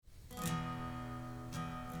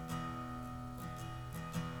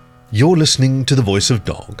You're listening to The Voice of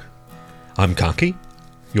Dog. I'm Kaki,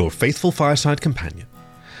 your faithful fireside companion,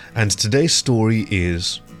 and today's story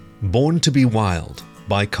is Born to be Wild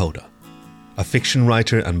by Coda, a fiction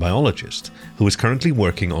writer and biologist who is currently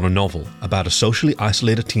working on a novel about a socially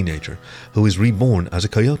isolated teenager who is reborn as a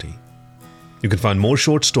coyote. You can find more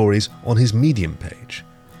short stories on his Medium page.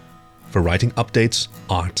 For writing updates,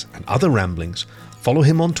 art, and other ramblings, follow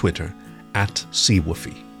him on Twitter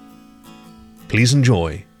 @SeaWoofy. Please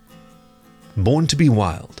enjoy Born to be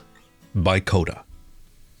Wild by Coda.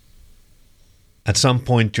 At some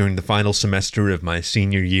point during the final semester of my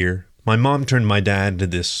senior year, my mom turned my dad into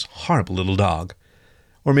this horrible little dog.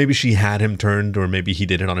 Or maybe she had him turned, or maybe he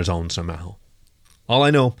did it on his own somehow. All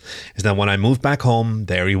I know is that when I moved back home,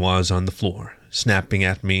 there he was on the floor, snapping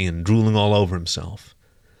at me and drooling all over himself.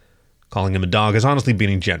 Calling him a dog is honestly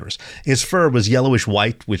being generous. His fur was yellowish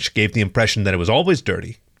white, which gave the impression that it was always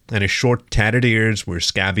dirty, and his short, tattered ears were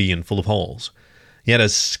scabby and full of holes. He had a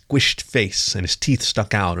squished face, and his teeth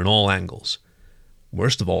stuck out in all angles.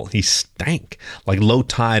 Worst of all, he stank, like low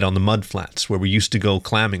tide on the mud flats where we used to go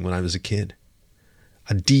clamming when I was a kid.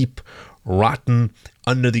 A deep, rotten,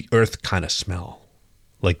 under-the-earth kind of smell,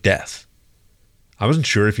 like death. I wasn't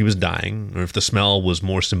sure if he was dying, or if the smell was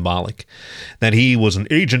more symbolic, that he was an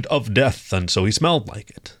agent of death, and so he smelled like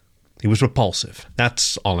it. He was repulsive.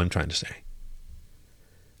 That's all I'm trying to say.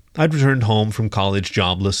 I'd returned home from college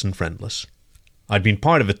jobless and friendless. I'd been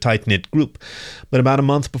part of a tight-knit group, but about a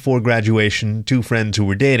month before graduation, two friends who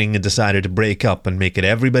were dating had decided to break up and make it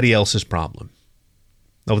everybody else's problem.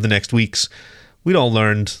 Over the next weeks, we'd all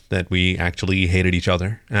learned that we actually hated each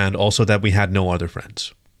other, and also that we had no other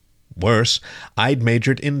friends. Worse, I'd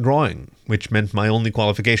majored in drawing, which meant my only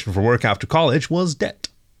qualification for work after college was debt.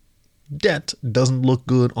 Debt doesn't look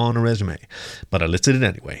good on a resume, but I listed it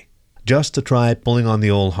anyway, just to try pulling on the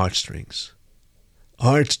old heartstrings.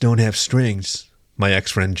 Hearts don't have strings, my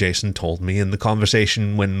ex-friend Jason told me in the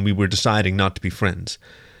conversation when we were deciding not to be friends.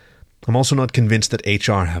 I'm also not convinced that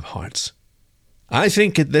HR have hearts. I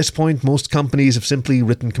think at this point most companies have simply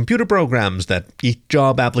written computer programs that eat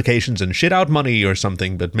job applications and shit out money or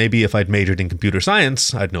something, but maybe if I'd majored in computer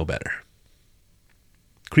science, I'd know better.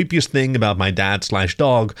 Creepiest thing about my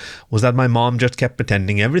dad/dog was that my mom just kept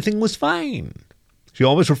pretending everything was fine. She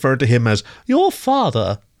always referred to him as, "Your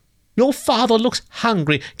father. Your father looks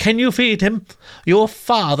hungry. Can you feed him? Your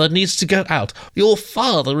father needs to go out. Your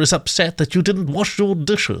father is upset that you didn't wash your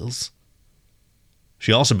dishes."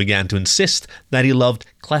 She also began to insist that he loved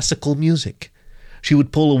classical music. She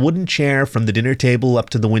would pull a wooden chair from the dinner table up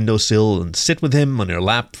to the windowsill and sit with him on her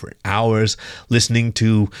lap for hours, listening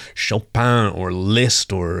to Chopin or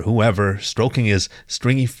Liszt or whoever, stroking his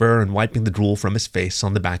stringy fur and wiping the drool from his face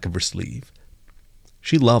on the back of her sleeve.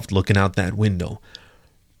 She loved looking out that window,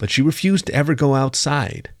 but she refused to ever go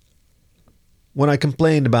outside. When I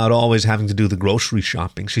complained about always having to do the grocery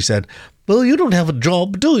shopping, she said, "Well, you don't have a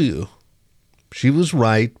job, do you?" She was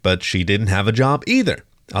right, but she didn't have a job either,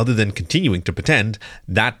 other than continuing to pretend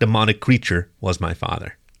that demonic creature was my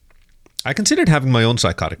father. I considered having my own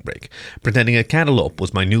psychotic break, pretending a cantaloupe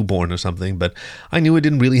was my newborn or something, but I knew I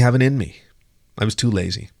didn't really have it in me. I was too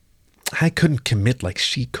lazy. I couldn't commit like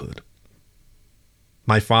she could.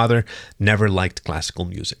 My father never liked classical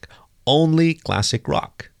music, only classic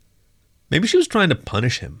rock. Maybe she was trying to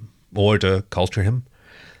punish him, or to culture him.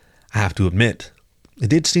 I have to admit, it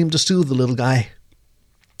did seem to soothe the little guy.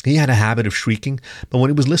 He had a habit of shrieking, but when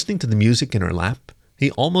he was listening to the music in her lap, he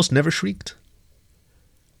almost never shrieked.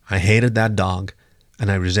 I hated that dog,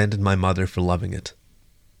 and I resented my mother for loving it.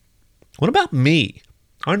 What about me?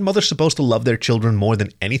 Aren't mothers supposed to love their children more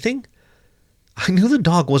than anything? I knew the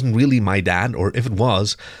dog wasn't really my dad, or if it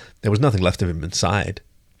was, there was nothing left of him inside.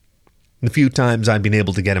 The few times I'd been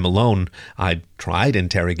able to get him alone, I'd tried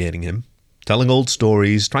interrogating him, telling old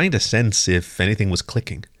stories, trying to sense if anything was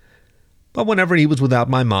clicking. But whenever he was without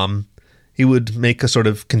my mom, he would make a sort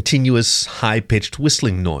of continuous, high-pitched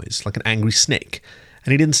whistling noise, like an angry snake,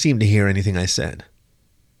 and he didn't seem to hear anything I said.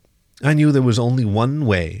 I knew there was only one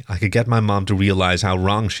way I could get my mom to realize how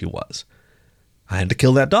wrong she was. I had to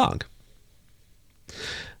kill that dog.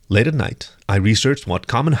 Late at night, I researched what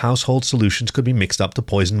common household solutions could be mixed up to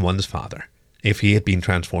poison one's father, if he had been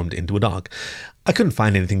transformed into a dog. I couldn't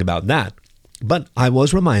find anything about that, but I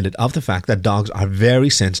was reminded of the fact that dogs are very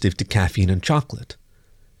sensitive to caffeine and chocolate.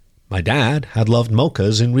 My dad had loved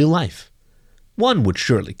mochas in real life. One would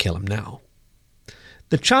surely kill him now.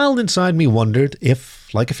 The child inside me wondered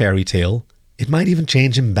if, like a fairy tale, it might even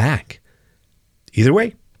change him back. Either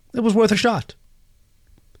way, it was worth a shot.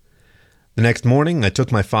 The next morning, I took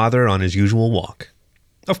my father on his usual walk.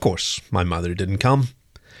 Of course, my mother didn't come.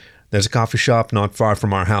 There's a coffee shop not far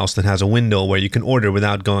from our house that has a window where you can order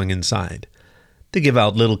without going inside. They give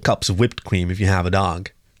out little cups of whipped cream if you have a dog.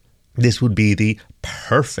 This would be the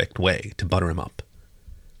perfect way to butter him up.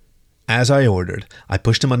 As I ordered, I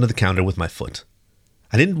pushed him under the counter with my foot.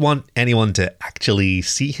 I didn't want anyone to actually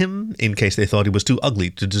see him in case they thought he was too ugly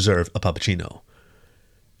to deserve a puppuccino.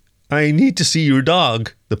 "I need to see your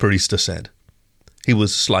dog," the barista said. He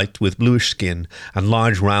was slight with bluish skin and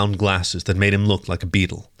large round glasses that made him look like a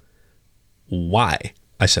beetle. "Why?"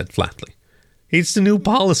 I said flatly. "It's the new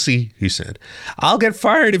policy," he said. "I'll get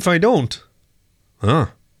fired if I don't." "Huh,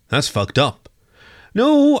 that's fucked up."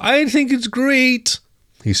 "No, I think it's great,"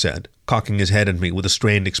 he said, cocking his head at me with a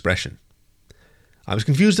strained expression. I was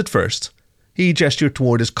confused at first. He gestured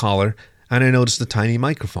toward his collar, and I noticed a tiny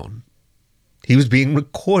microphone. He was being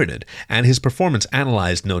recorded, and his performance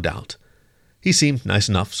analyzed, no doubt. He seemed nice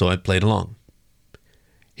enough, so I played along.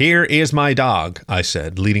 "Here is my dog," I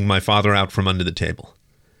said, leading my father out from under the table.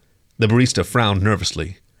 The barista frowned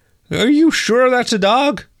nervously. "Are you sure that's a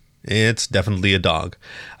dog?" "It's definitely a dog.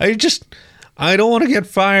 I don't want to get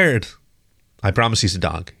fired." "I promise he's a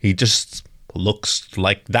dog. He just looks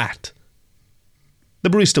like that." The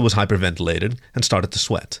barista was hyperventilated and started to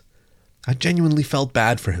sweat. I genuinely felt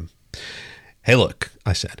bad for him. "Hey, look,"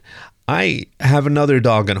 I said. "I have another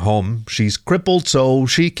dog at home. She's crippled, so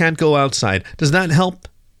she can't go outside. Does that help?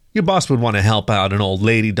 Your boss would want to help out an old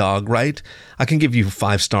lady dog, right? I can give you a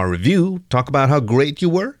 5-star review. Talk about how great you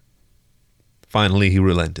were." Finally, he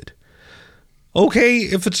relented. "Okay,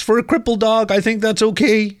 if it's for a crippled dog, I think that's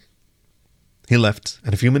okay." He left,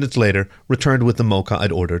 and a few minutes later returned with the mocha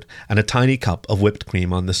I'd ordered and a tiny cup of whipped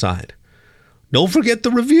cream on the side. "Don't forget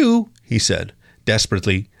the review," he said,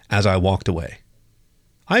 desperately, as I walked away.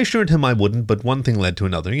 I assured him I wouldn't, but one thing led to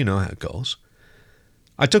another. You know how it goes.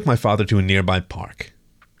 I took my father to a nearby park.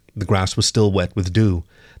 The grass was still wet with dew,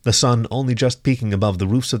 the sun only just peeking above the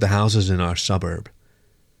roofs of the houses in our suburb.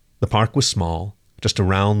 The park was small, just a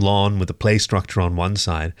round lawn with a play structure on one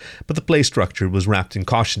side, but the play structure was wrapped in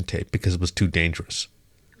caution tape because it was too dangerous.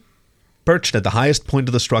 Perched at the highest point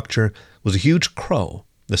of the structure was a huge crow,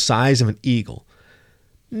 the size of an eagle.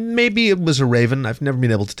 Maybe it was a raven. I've never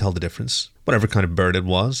been able to tell the difference. Whatever kind of bird it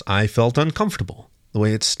was, I felt uncomfortable, the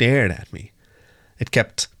way it stared at me. It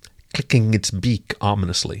kept clicking its beak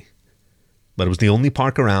ominously. But it was the only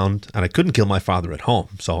park around, and I couldn't kill my father at home,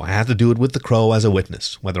 so I had to do it with the crow as a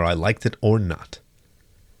witness, whether I liked it or not.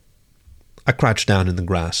 I crouched down in the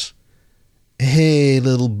grass. "Hey,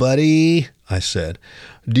 little buddy," I said.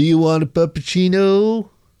 "Do you want a puppuccino?"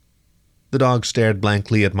 The dog stared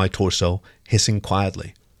blankly at my torso, hissing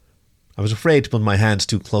quietly. I was afraid to put my hands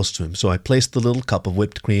too close to him, so I placed the little cup of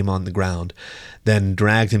whipped cream on the ground, then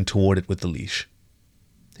dragged him toward it with the leash.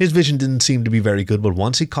 His vision didn't seem to be very good, but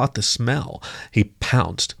once he caught the smell, he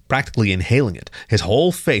pounced, practically inhaling it, his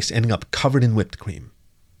whole face ending up covered in whipped cream.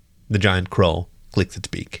 The giant crow clicked its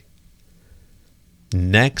beak.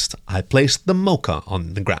 Next, I placed the mocha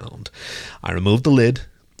on the ground. I removed the lid.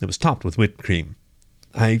 It was topped with whipped cream.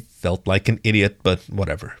 I felt like an idiot, but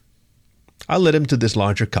whatever. I led him to this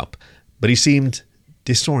larger cup, but he seemed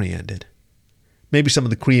disoriented. Maybe some of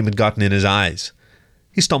the cream had gotten in his eyes.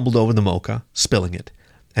 He stumbled over the mocha, spilling it,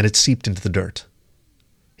 and it seeped into the dirt.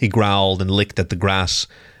 He growled and licked at the grass,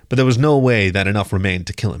 but there was no way that enough remained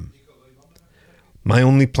to kill him. My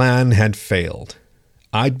only plan had failed.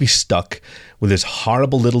 I'd be stuck with this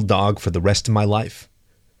horrible little dog for the rest of my life.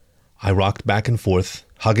 I rocked back and forth,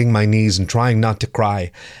 hugging my knees and trying not to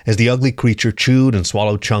cry, as the ugly creature chewed and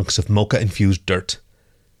swallowed chunks of mocha-infused dirt.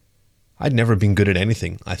 I'd never been good at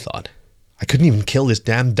anything, I thought. I couldn't even kill this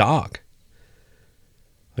damn dog.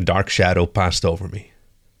 A dark shadow passed over me.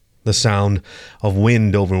 The sound of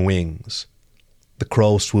wind over wings. The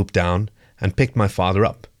crow swooped down and picked my father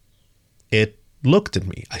up. It looked at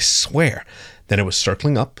me, I swear. Then it was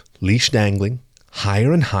circling up, leash dangling,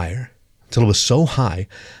 higher and higher, until it was so high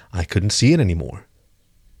I couldn't see it anymore.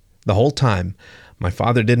 The whole time, my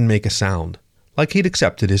father didn't make a sound, like he'd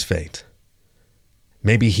accepted his fate.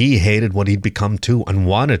 Maybe he hated what he'd become too and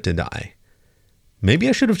wanted to die. Maybe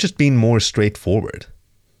I should have just been more straightforward.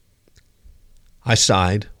 I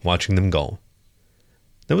sighed, watching them go.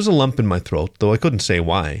 There was a lump in my throat, though I couldn't say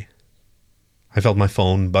why. I felt my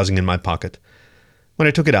phone buzzing in my pocket. When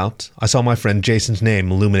I took it out, I saw my friend Jason's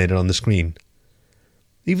name illuminated on the screen.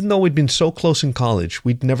 Even though we'd been so close in college,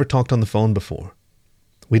 we'd never talked on the phone before.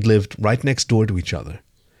 We'd lived right next door to each other.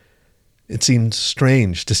 It seemed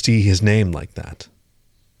strange to see his name like that.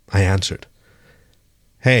 I answered.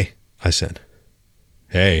 "Hey," I said.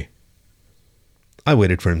 "Hey." I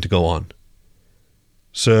waited for him to go on.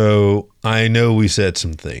 "So, I know we said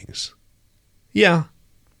some things." "Yeah."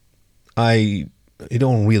 I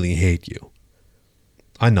don't really hate you.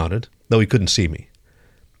 I nodded, though he couldn't see me.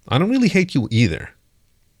 I don't really hate you either.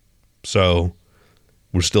 So,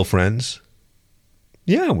 we're still friends?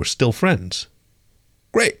 Yeah, we're still friends.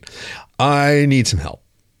 Great. I need some help.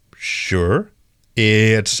 Sure.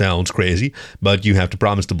 It sounds crazy, but you have to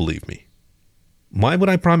promise to believe me. Why would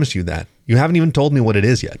I promise you that? You haven't even told me what it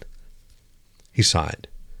is yet. He sighed.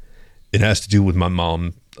 It has to do with my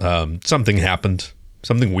mom. Something happened.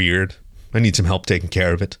 Something weird. I need some help taking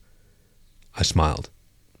care of it. I smiled.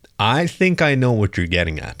 I think I know what you're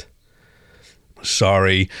getting at.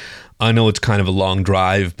 Sorry. I know it's kind of a long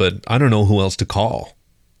drive, but I don't know who else to call.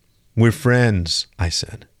 We're friends, I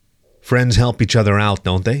said. Friends help each other out,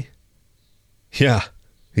 don't they? Yeah,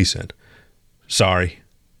 he said. Sorry.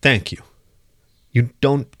 Thank you. You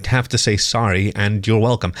don't have to say sorry, and you're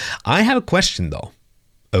welcome. I have a question, though.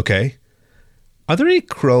 Okay? Are there any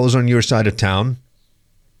crows on your side of town?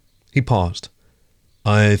 He paused.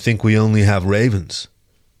 I think we only have ravens.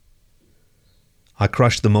 I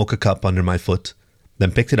crushed the mocha cup under my foot,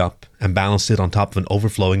 then picked it up and balanced it on top of an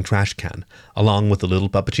overflowing trash can, along with the little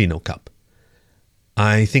puppuccino cup.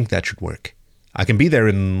 I think that should work. I can be there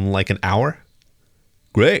in like an hour.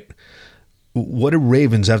 Great. What do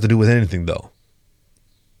ravens have to do with anything, though?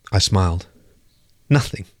 I smiled.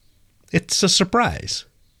 Nothing. It's a surprise.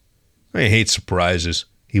 I hate surprises,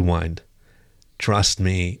 he whined. Trust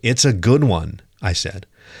me, it's a good one, I said,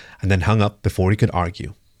 and then hung up before he could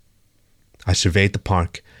argue. I surveyed the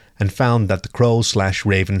park and found that the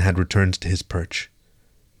crow/raven had returned to his perch.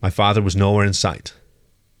 My father was nowhere in sight.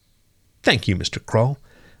 Thank you, Mr. Crow.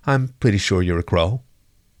 I'm pretty sure you're a crow.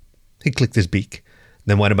 He clicked his beak,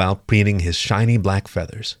 then went about preening his shiny black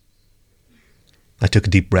feathers. I took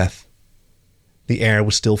a deep breath. The air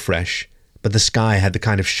was still fresh, but the sky had the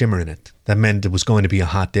kind of shimmer in it that meant it was going to be a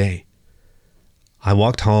hot day. I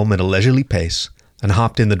walked home at a leisurely pace and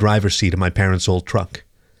hopped in the driver's seat of my parents' old truck.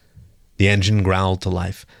 The engine growled to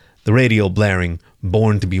life, the radio blaring,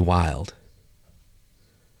 Born to be Wild.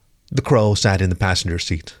 The crow sat in the passenger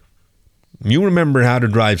seat. You remember how to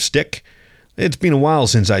drive stick? It's been a while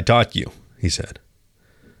since I taught you, he said.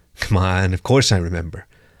 Come on, of course I remember.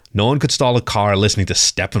 No one could stall a car listening to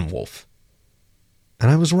Steppenwolf.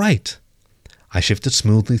 And I was right. I shifted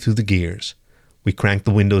smoothly through the gears. We cranked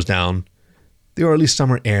the windows down. The early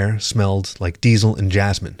summer air smelled like diesel and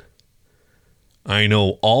jasmine. I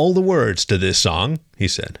know all the words to this song, he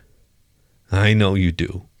said. I know you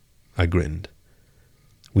do, I grinned.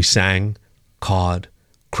 We sang, cawed,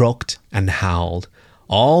 croaked, and howled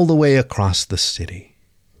all the way across the city.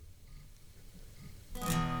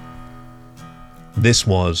 This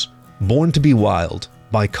was Born to be Wild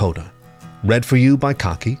by Coda, read for you by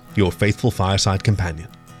Kaki, your faithful fireside companion.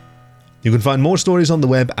 You can find more stories on the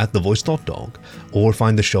web at thevoice.dog or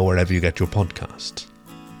find the show wherever you get your podcasts.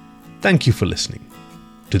 Thank you for listening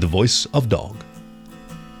to The Voice of Dog.